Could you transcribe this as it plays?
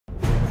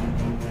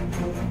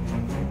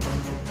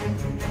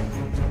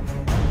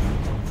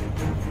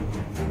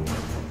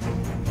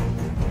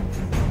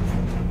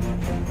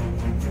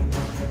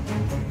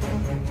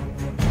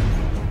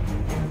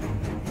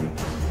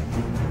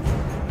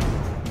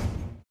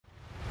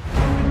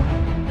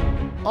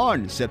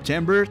On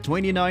September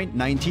 29,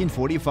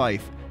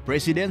 1945,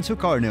 President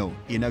Sukarno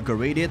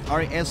inaugurated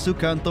R.S.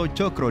 Sukanto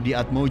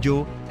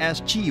Cokroatmojo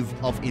as Chief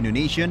of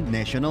Indonesian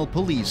National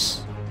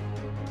Police.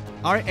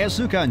 R.S.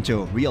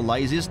 Sukanto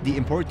realizes the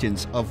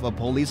importance of a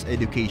police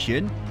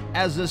education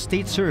as a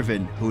state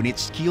servant who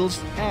needs skills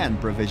and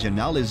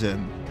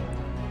professionalism.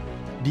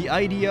 The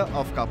idea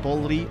of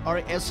Kapolri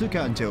R.S.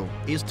 Sukanto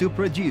is to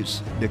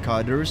produce the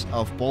cadres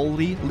of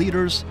Polri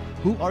leaders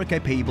who are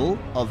capable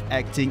of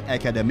acting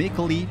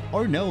academically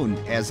or known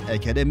as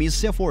Akademi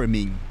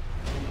forming.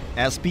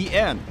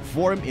 SPN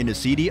formed in the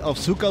city of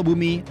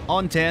Sukabumi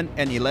on 10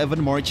 and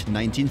 11 March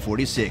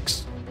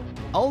 1946.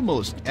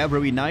 Almost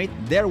every night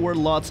there were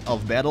lots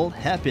of battle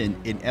happen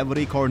in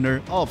every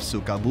corner of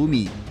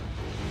Sukabumi.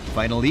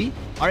 Finally,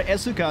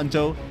 R.S.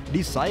 Sukanto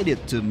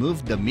decided to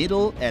move the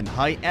middle and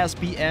high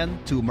SPN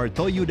to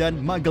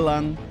Mertoyudan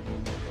Magelang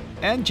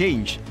and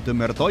change to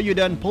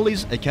Mertoyudan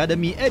Police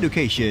Academy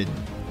Education.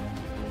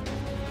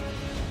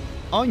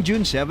 On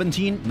June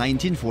 17,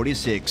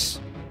 1946,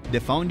 the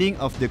founding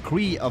of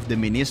Decree of the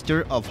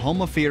Minister of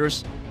Home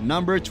Affairs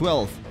number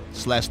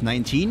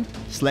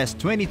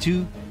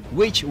 12/19/22,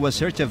 which was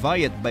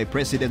certified by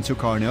President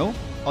Sukarno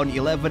on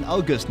 11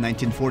 August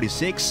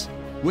 1946,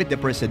 with the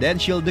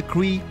Presidential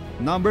Decree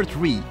number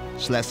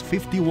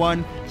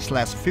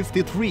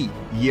 3/51/53,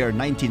 year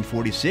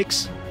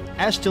 1946,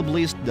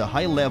 established the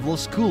high-level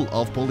school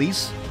of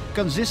police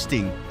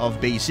consisting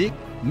of basic,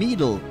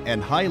 middle,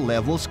 and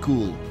high-level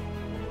school.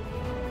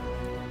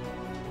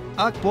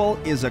 Akpol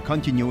is a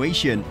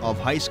continuation of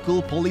High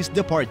School Police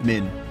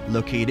Department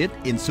located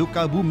in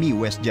Sukabumi,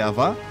 West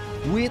Java,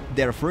 with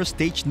their first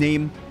stage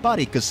name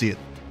Parikesit.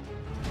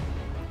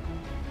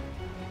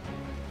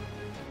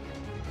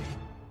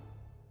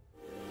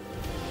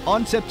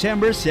 On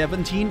September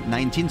 17,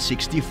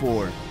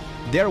 1964,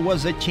 there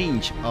was a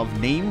change of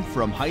name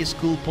from High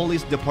School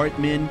Police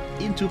Department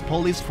into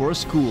Police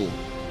Force School.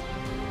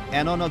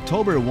 And on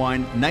October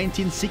 1,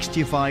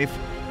 1965,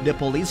 the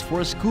Police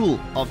Force School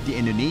of the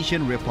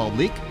Indonesian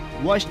Republic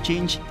was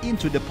changed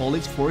into the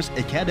Police Force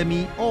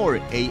Academy or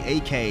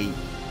AAK.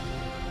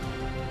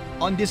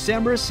 On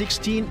December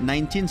 16,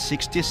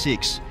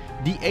 1966,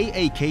 the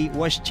AAK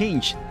was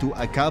changed to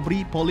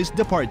Akabri Police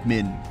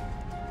Department.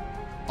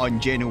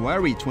 On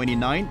January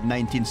 29,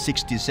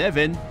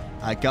 1967,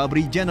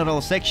 Akabri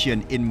General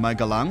Section in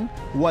Magelang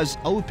was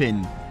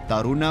opened,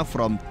 Taruna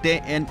from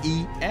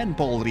TNI and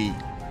Polri.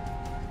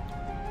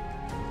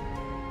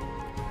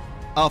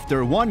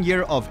 After 1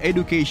 year of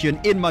education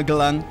in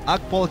Magelang,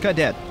 Akpol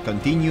Cadet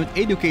continued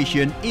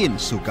education in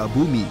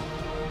Sukabumi.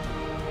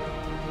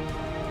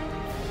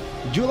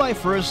 July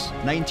 1,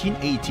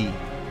 1980,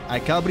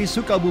 Akabri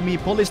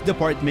Sukabumi Police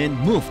Department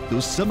moved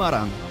to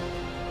Semarang.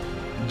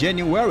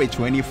 January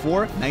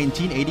 24,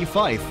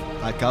 1985,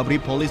 Akabri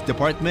Police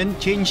Department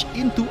changed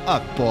into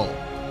Akpol.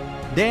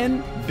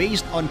 Then,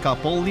 based on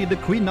Kapolri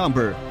Decree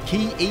number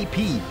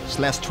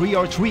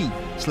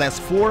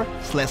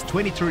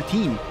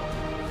KAP/3R3/4/2013,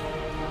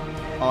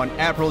 on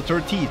April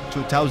 30,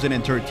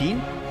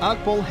 2013,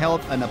 Akpol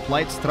held an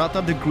applied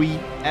strata degree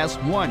as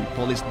one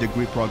police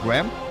degree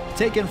program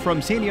taken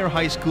from senior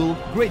high school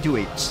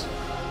graduates.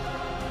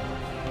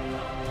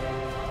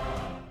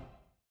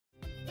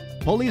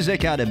 Police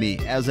Academy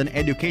as an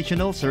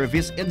educational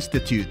service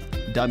institute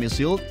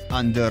domiciled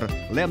under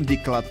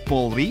Lemdiklat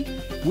Polri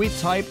with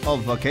type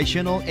of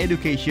vocational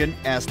education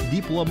as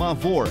Diploma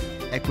 4,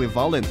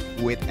 equivalent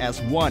with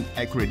S1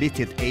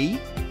 accredited A,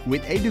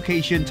 with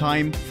education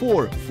time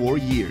for 4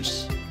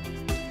 years.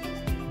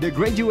 The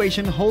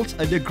graduation holds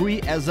a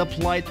degree as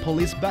Applied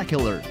Police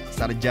Bachelor,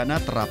 Sarjana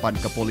Terapan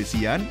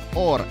Kepolisian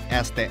or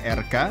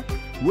STRK,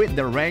 with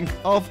the rank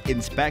of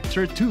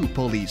Inspector 2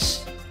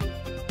 Police.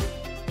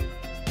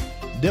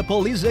 The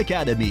Police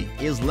Academy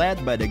is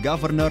led by the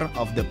Governor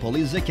of the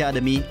Police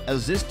Academy,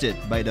 assisted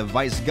by the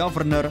Vice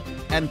Governor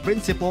and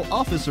Principal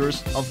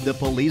Officers of the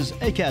Police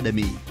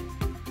Academy.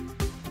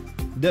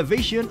 The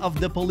vision of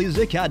the Police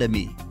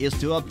Academy is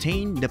to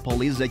obtain the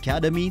Police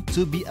Academy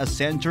to be a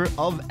center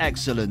of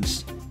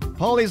excellence,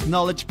 police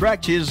knowledge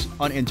practice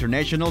on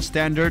international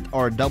standard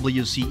or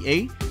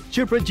WCA,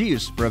 to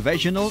produce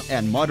professional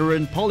and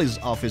modern police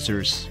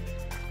officers.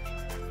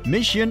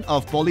 Mission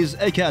of Police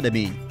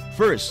Academy: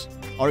 first,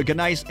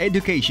 organize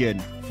education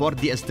for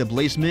the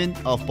establishment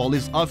of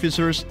police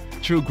officers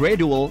through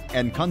gradual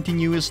and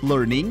continuous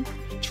learning,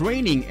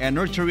 training and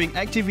nurturing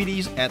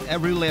activities at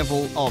every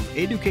level of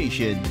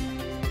education.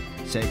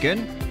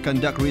 Second,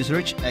 conduct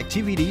research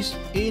activities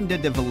in the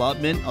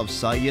development of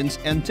science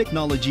and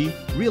technology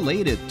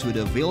related to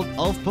the field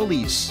of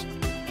police.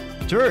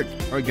 Third,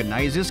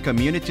 organizes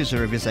community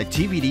service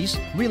activities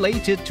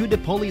related to the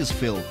police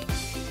field.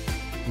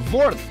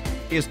 Fourth,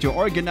 is to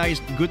organize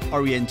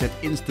good-oriented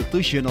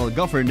institutional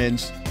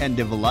governance and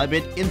develop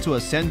it into a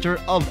center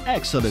of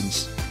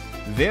excellence.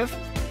 Fifth,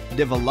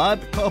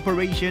 develop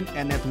cooperation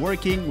and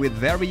networking with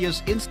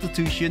various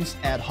institutions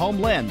at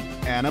homeland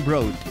and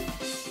abroad.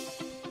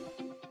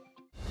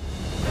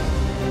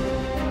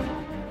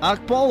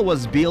 Akpol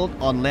was built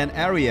on land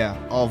area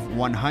of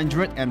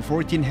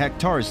 114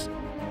 hectares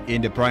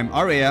in the prime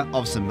area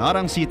of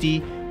Semarang City,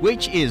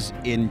 which is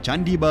in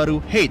Candi Baru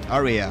Height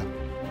area.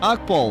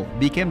 Akpol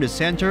became the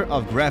center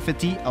of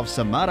gravity of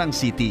Semarang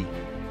City,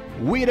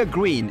 with a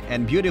green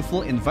and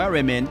beautiful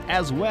environment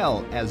as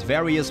well as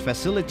various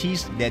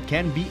facilities that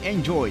can be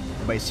enjoyed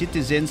by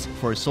citizens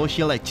for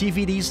social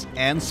activities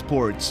and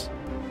sports.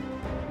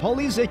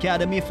 Police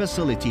Academy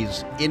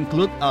facilities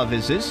include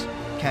offices,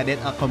 cadet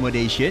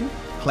accommodation,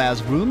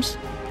 classrooms,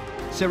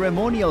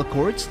 ceremonial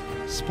courts,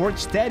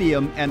 sports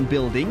stadium and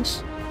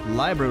buildings,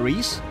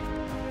 libraries,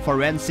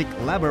 forensic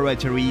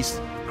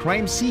laboratories,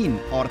 crime scene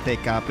or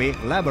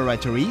TKP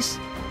laboratories,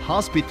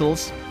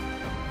 hospitals,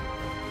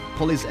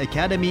 Police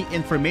Academy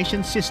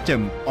Information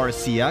System or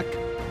SIAC,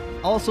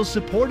 also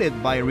supported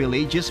by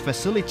religious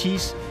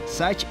facilities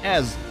such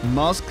as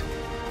mosque,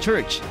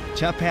 church,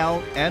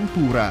 chapel, and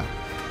pura.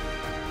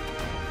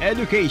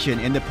 Education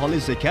in the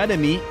Police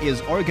Academy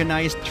is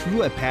organized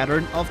through a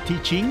pattern of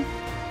teaching,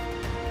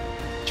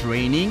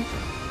 training,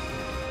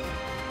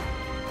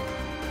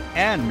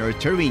 and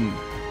nurturing.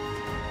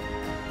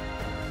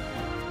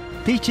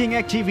 Teaching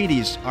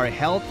activities are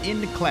held in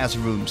the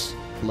classrooms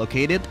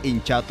located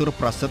in Catur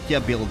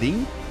Prasetya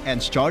building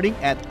and starting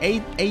at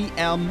 8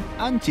 a.m.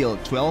 until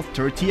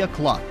 12:30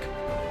 o'clock.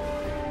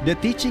 The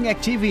teaching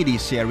activity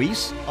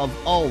series of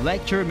all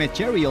lecture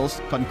materials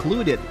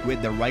concluded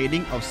with the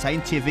writing of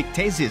scientific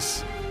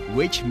thesis,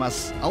 which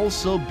must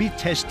also be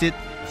tested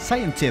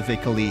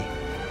scientifically.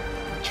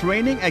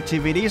 Training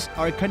activities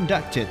are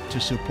conducted to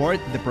support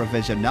the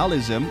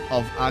professionalism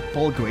of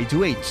Akpol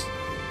graduates.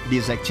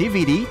 This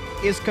activity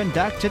is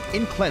conducted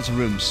in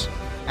classrooms,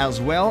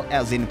 as well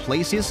as in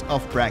places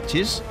of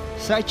practice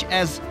such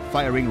as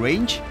firing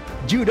range,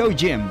 judo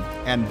gym,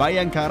 and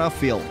Bayangkara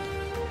field.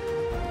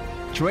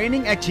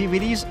 Training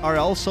activities are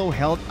also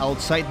held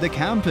outside the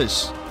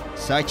campus,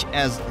 such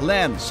as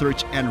land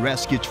search and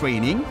rescue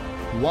training,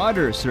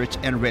 water search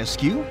and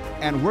rescue,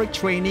 and work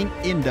training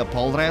in the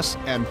Polres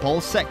and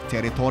Polsek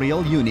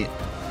territorial unit.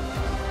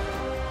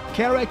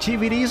 Care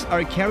activities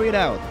are carried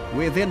out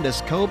within the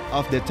scope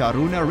of the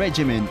Taruna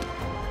Regiment,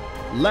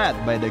 led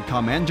by the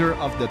commander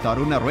of the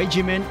Taruna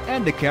Regiment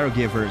and the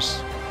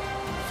caregivers.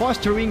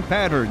 Fostering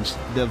patterns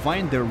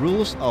define the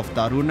rules of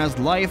Taruna's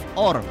life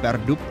or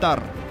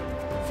Perduptar.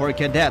 For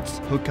cadets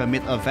who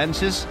commit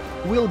offenses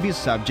will be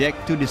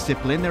subject to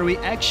disciplinary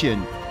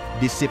action,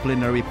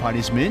 disciplinary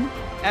punishment,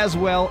 as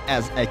well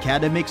as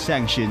academic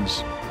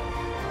sanctions.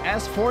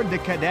 As for the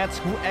cadets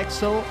who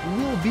excel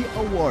will be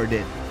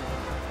awarded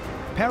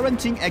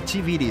parenting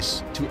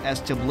activities to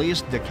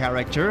establish the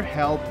character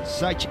health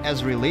such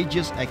as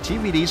religious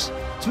activities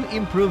to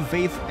improve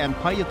faith and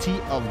piety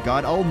of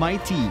God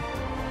Almighty.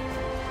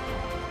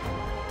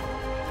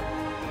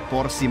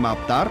 For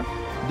Simaptar,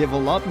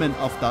 development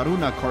of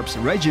Taruna Corps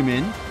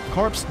Regiment,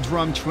 Corps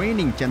Drum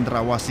Training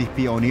Cendrawasih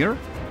Pionir,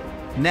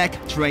 neck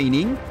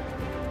training,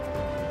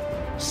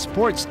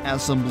 sports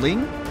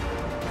assembling,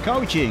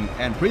 coaching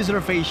and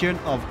preservation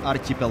of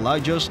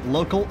archipelago's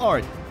local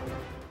art.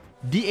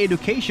 The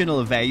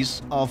educational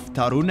phase of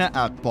Taruna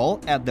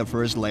Akpol at the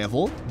first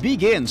level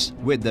begins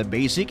with the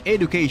basic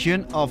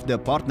education of the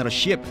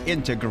partnership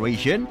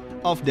integration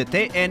of the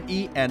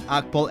TNI and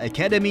Akpol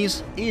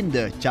academies in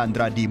the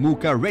Chandra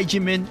Dimuka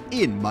Regiment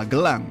in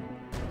Magelang.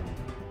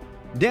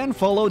 Then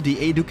follow the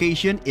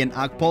education in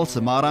Akpol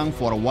Semarang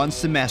for 1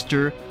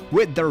 semester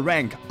with the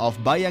rank of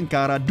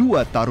Bayangkara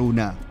II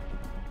Taruna.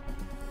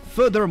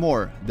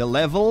 Furthermore, the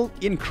level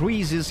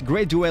increases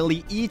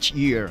gradually each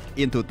year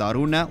into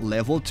Taruna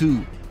Level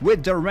 2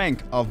 with the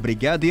rank of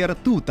Brigadier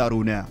II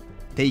Taruna,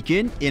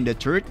 taken in the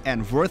 3rd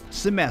and 4th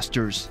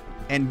semesters,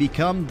 and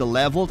become the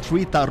Level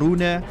 3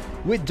 Taruna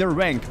with the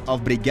rank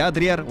of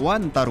Brigadier I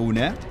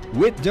Taruna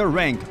with the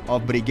rank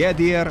of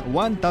Brigadier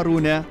I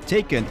Taruna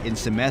taken in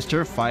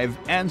semester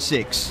 5 and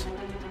 6.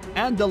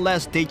 And the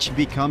last stage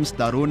becomes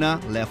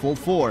Taruna Level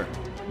 4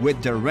 with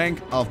the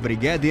rank of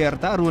Brigadier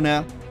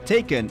Taruna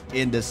taken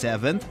in the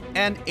 7th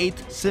and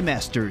 8th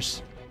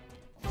semesters.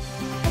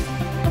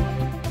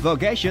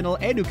 Vocational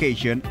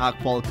Education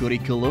Akpol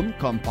curriculum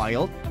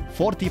compiled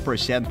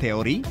 40%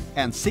 theory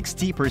and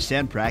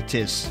 60%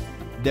 practice.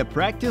 The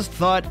practice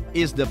thought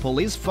is the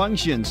police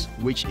functions,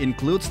 which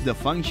includes the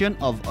function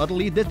of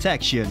early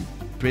detection,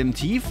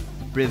 preemptive,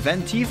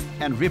 preventive,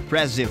 and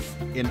repressive,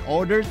 in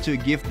order to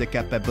give the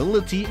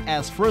capability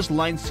as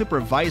first-line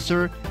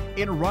supervisor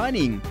in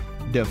running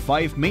the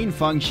 5 main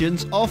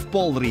functions of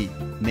Polri,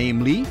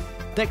 namely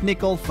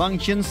technical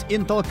functions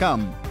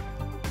Intelcam,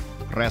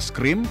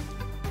 Reskrim,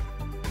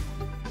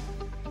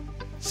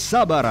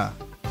 Sabara,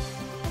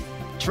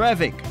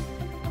 Traffic,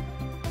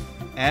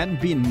 and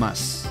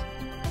Binmas.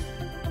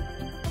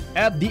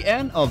 At the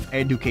end of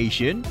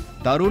education,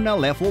 Taruna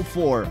Level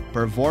 4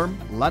 perform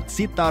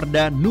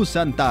Latsitarda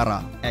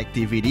Nusantara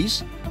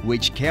activities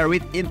which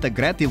carried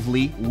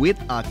integratively with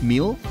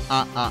AKMIL,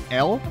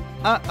 AAL,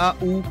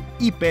 AAU,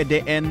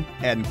 IPDN,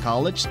 and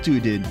college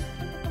student.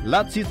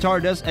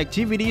 Latsitarda's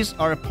activities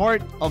are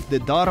part of the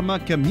Dharma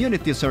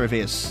Community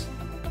Service.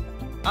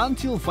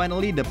 Until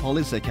finally the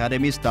Police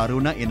Academy's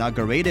Taruna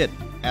inaugurated.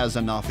 As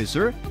an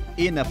officer,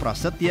 in a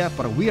Prasetya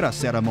Perwira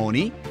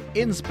ceremony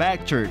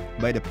inspected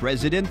by the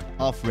President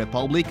of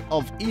Republic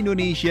of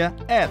Indonesia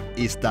at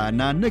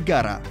Istana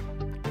Negara.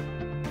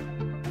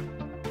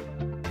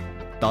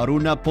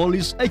 Taruna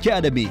Police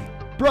Academy,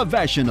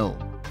 professional,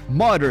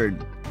 modern,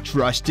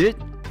 trusted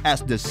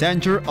as the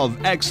center of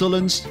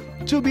excellence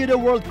to be the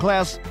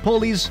world-class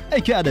police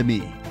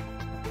academy.